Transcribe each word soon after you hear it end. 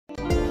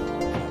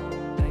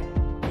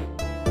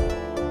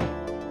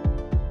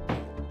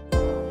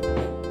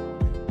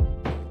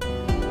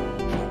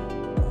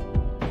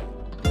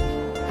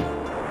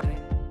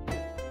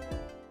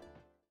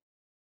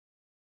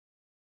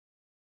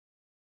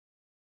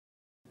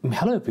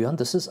Hello everyone,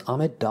 this is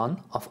Ahmed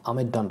Don of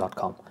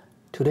AhmedDon.com.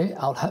 Today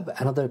I'll have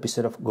another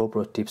episode of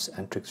GoPro tips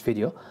and tricks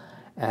video,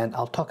 and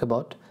I'll talk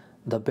about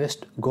the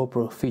best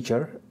GoPro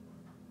feature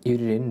you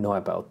didn't know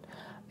about.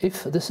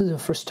 If this is your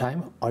first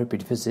time or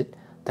repeat visit,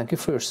 thank you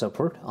for your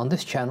support. On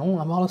this channel,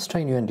 I'm always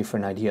trying new and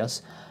different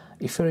ideas.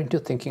 If you're into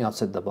thinking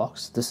outside the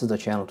box, this is the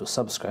channel to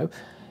subscribe.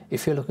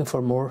 If you're looking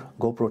for more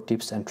GoPro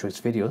tips and tricks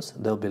videos,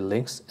 there'll be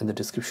links in the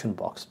description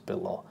box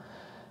below.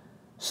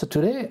 So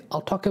today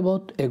I'll talk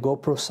about a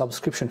GoPro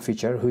subscription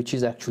feature which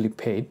is actually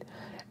paid,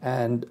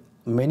 and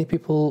many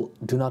people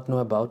do not know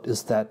about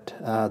is that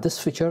this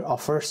feature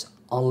offers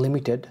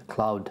unlimited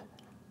cloud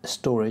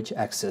storage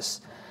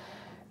access.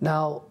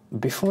 Now,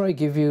 before I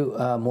give you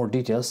more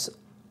details,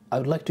 I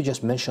would like to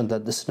just mention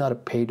that this is not a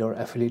paid or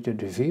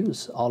affiliated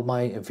reviews. All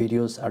my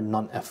videos are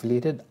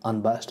non-affiliated,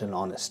 unbiased and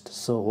honest.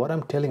 So what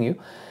I'm telling you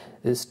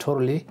is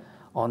totally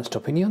honest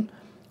opinion.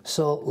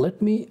 So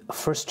let me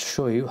first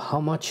show you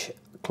how much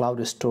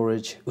cloud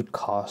storage would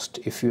cost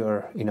if you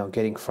are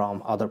getting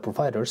from other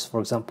providers.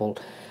 For example,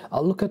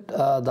 I'll look at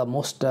the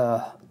most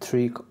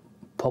three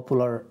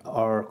popular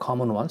or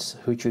common ones,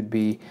 which would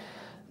be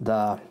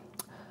the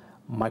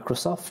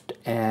Microsoft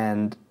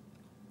and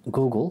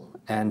Google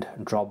and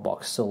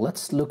Dropbox. So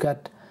let's look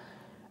at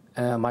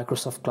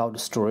Microsoft cloud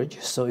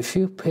storage. So if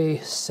you pay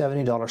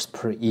 $70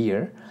 per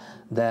year,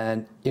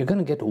 then you're going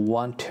to get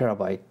 1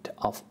 terabyte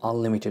of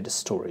unlimited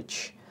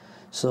storage.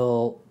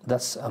 So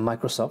that's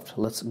Microsoft.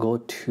 Let's go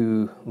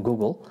to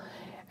Google,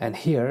 and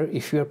here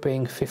if you're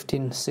paying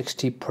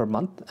 $15.60 per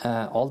month,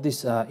 all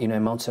these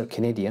amounts are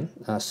Canadian.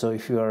 So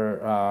if you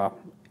are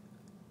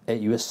a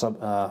US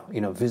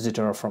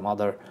visitor from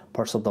other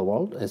parts of the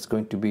world, it's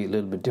going to be a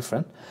little bit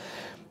different.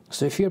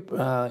 So if you're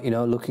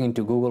looking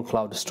into Google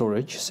Cloud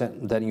Storage,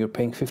 then you're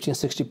paying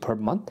 $15.60 per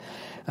month,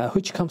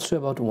 which comes to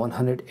about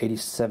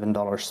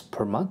 $187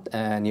 per month,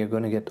 and you're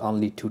going to get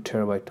only 2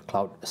 terabyte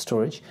cloud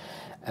storage.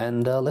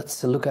 And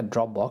let's look at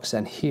Dropbox,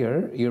 and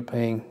here you're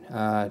paying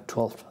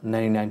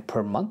 $12.99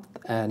 per month,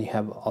 and you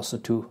have also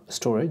 2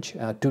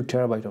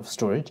 terabyte of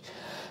storage,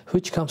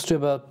 which comes to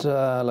about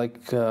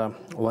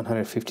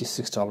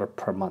 $156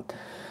 per month.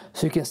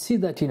 So you can see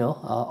that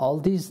all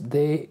these,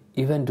 they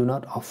even do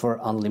not offer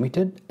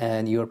unlimited,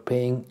 and you're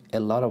paying a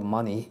lot of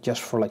money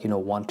just for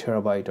 1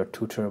 terabyte or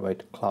 2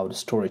 terabyte cloud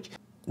storage.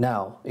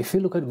 Now, if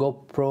you look at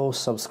GoPro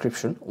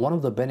subscription, one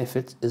of the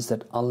benefits is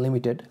that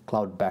unlimited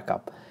cloud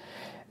backup.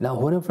 Now,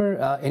 whenever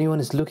anyone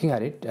is looking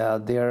at it,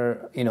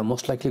 they're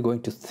most likely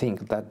going to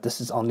think that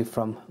this is only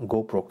from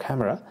GoPro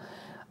camera.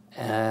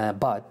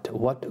 But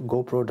what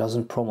GoPro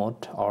doesn't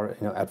promote or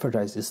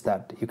advertise is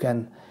that you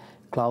can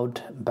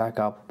cloud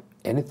backup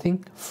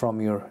anything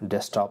from your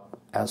desktop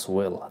as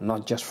well,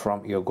 not just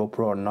from your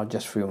GoPro or not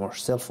just from your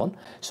cell phone.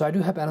 So I do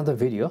have another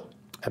video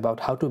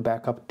about how to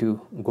back up to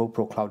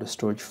GoPro cloud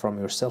storage from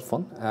your cell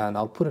phone, and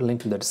I'll put a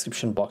link in the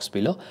description box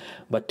below.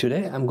 But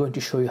today I'm going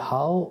to show you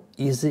how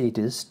easy it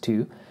is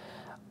to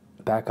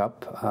back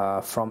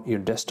up from your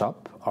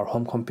desktop or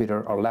home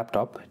computer or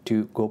laptop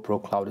to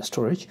GoPro cloud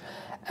storage.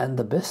 And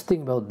the best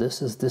thing about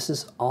this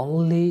is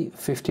only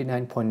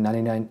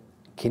 $59.99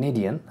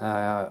 Canadian.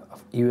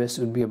 US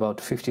would be about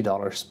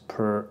 $50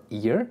 per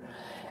year,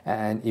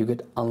 and you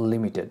get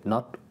unlimited,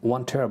 not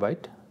 1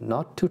 terabyte,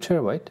 not 2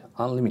 terabyte,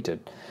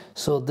 unlimited.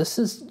 So this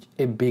is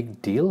a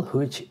big deal,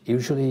 which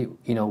usually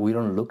we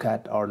don't look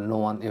at, or no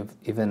one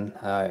even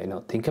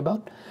think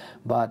about.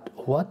 But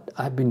what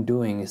I've been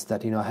doing is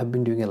that I have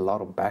been doing a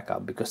lot of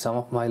backup, because some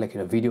of my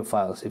video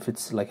files, if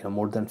it's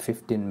more than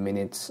 15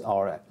 minutes,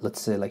 or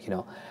let's say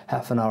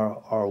half an hour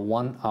or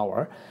 1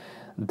 hour,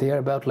 they are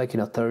about 30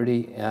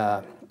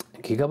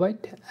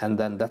 gigabyte, and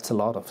then that's a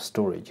lot of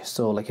storage.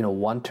 So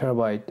 1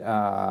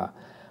 terabyte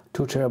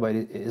 2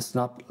 terabyte is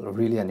not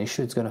really an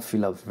issue. It's going to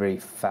fill up very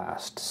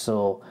fast.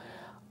 So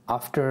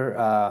after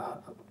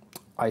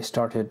I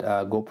started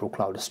GoPro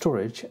cloud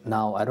storage,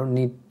 now I don't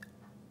need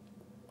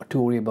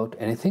to worry about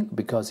anything,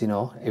 because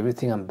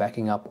everything I'm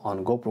backing up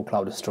on GoPro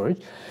cloud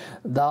storage.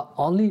 The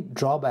only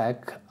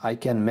drawback I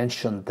can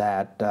mention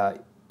that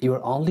you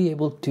are only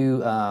able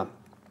to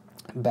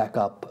back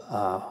up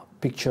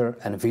picture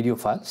and video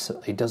files.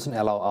 It doesn't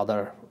allow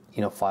other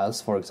files,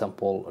 for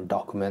example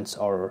documents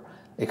or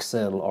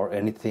Excel or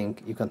anything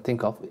you can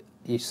think of.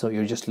 So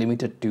you're just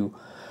limited to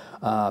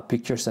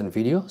pictures and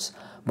videos,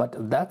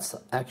 but that's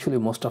actually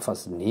most of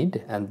us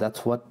need, and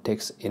that's what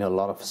takes a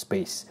lot of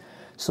space.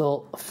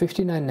 So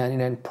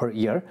 $59.99 per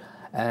year,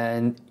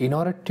 and in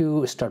order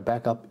to start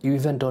backup, you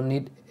even don't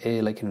need a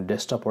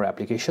desktop or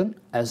application.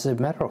 As a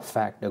matter of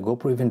fact, the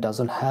GoPro even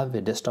doesn't have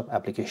a desktop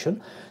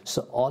application.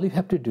 So all you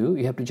have to do,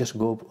 you have to just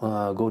go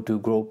to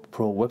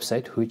GoPro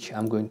website, which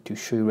I'm going to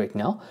show you right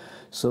now.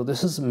 So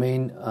this is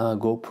main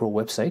GoPro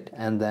website,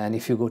 and then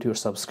if you go to your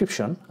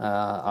subscription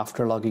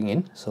after logging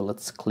in, so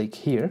let's click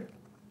here.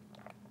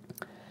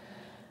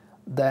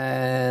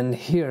 Then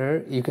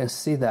here you can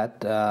see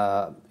that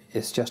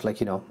it's just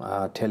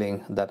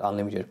telling that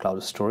unlimited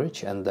cloud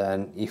storage, and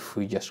then if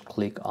we just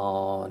click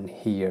on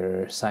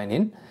here sign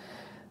in,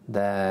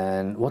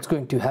 then what's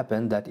going to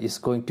happen, that is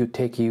going to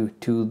take you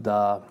to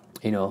the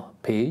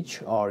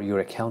page or your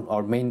account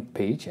or main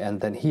page, and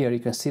then here you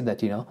can see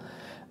that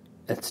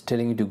it's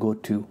telling you to go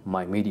to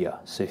my media.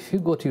 So if you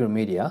go to your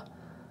media,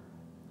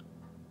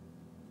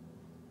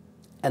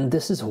 and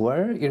this is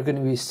where you're going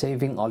to be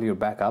saving all your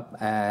backup.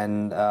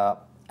 And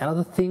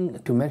another thing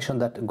to mention,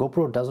 that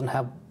GoPro doesn't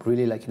have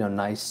really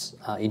nice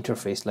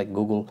interface like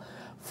Google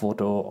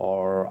Photo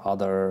or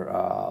other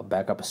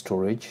backup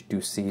storage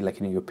to see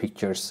your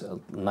pictures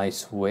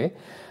nice way,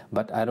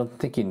 but I don't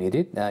think you need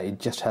it. It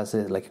just has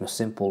a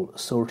simple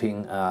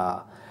sorting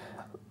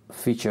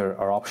feature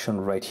or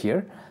option right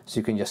here, so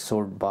you can just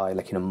sort by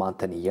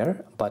month and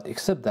year. But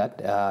except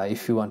that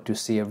if you want to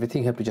see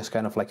everything, you have to just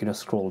kind of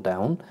scroll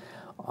down,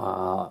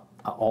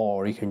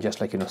 or you can just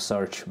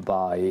search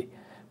by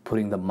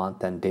putting the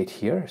month and date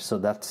here. So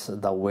that's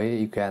the way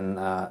you can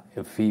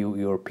view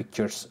your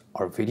pictures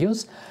or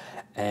videos.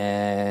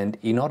 And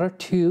in order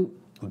to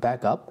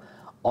back up,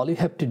 all you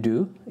have to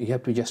do, you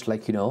have to just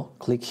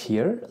click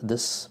here,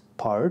 this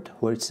part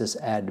where it says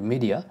add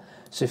media.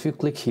 So if you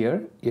click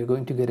here, you're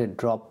going to get a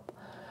drop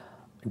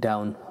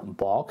down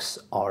box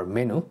or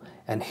menu,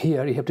 and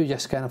here you have to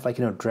just kind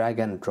of drag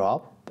and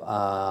drop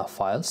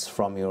files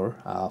from your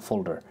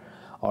folder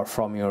or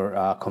from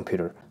your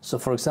computer. So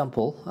for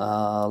example,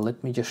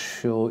 let me just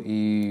show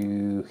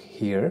you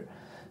here.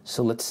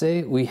 So let's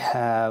say we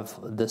have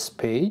this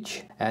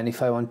page, and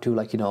if I want to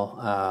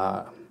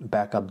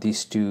back up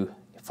these two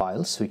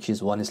files, which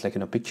is one is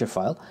picture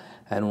file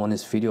and one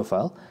is video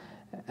file,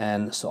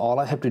 and so all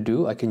I have to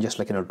do, I can just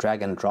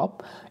drag and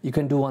drop. You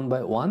can do one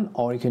by one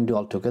or you can do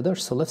all together.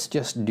 So let's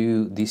just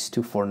do these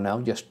two for now,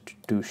 just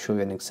to show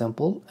you an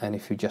example. And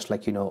if you just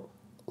let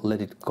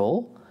it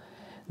go,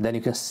 then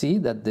you can see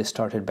that they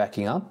started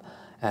backing up,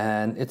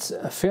 and it's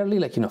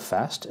fairly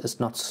fast. It's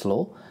not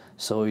slow,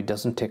 so it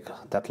doesn't take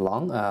that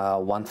long.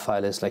 One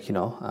file is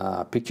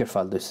picture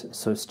file,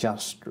 so it's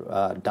just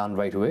done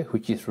right away,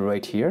 which is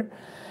right here.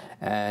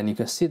 And you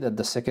can see that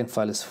the second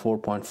file is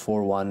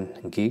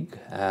 4.41 gig,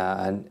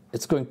 and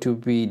it's going to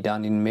be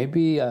done in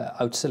maybe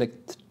I would say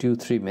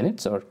 2-3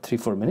 minutes or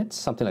 3-4 minutes,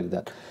 something like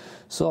that.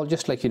 So I'll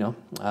just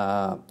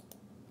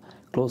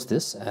close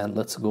this, and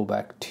let's go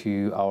back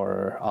to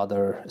our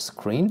other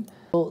screen.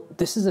 So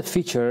this is a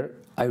feature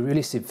I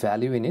really see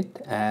value in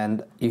it,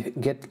 and you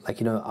get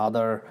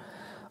other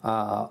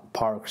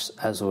perks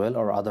as well,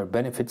 or other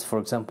benefits. For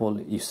example,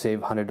 you save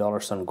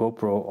 $100 on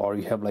GoPro, or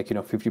you have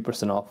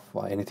 50% off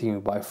anything you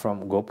buy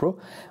from GoPro.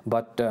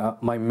 But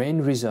my main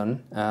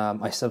reason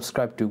I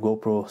subscribe to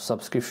GoPro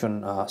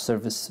subscription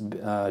service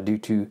due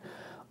to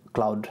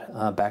cloud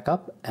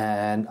backup,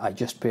 and I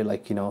just pay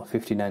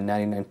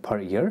 $59.99 per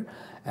year,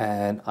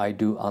 and I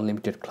do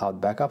unlimited cloud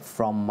backup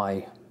from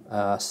my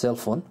cell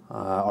phone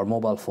or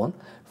mobile phone,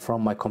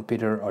 from my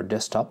computer or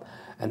desktop,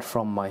 and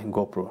from my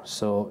GoPro.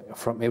 So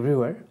from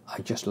everywhere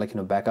I just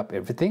back up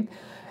everything.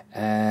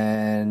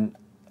 And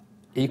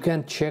you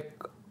can check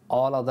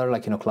all other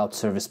cloud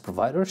service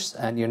providers,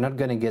 and you're not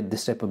gonna get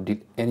this type of deal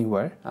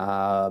anywhere,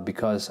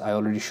 because I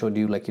already showed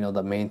you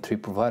the main three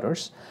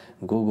providers: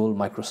 Google,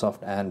 Microsoft,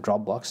 and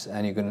Dropbox,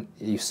 and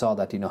you saw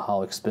that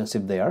how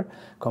expensive they are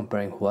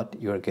comparing what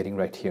you're getting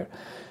right here.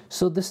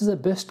 So this is the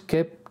best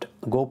kept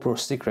GoPro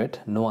secret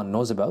no one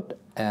knows about,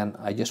 and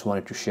I just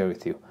wanted to share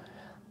with you.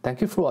 Thank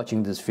you for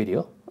watching this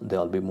video.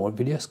 There'll be more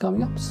videos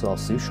coming up, so I'll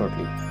see you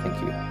shortly. Thank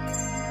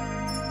you.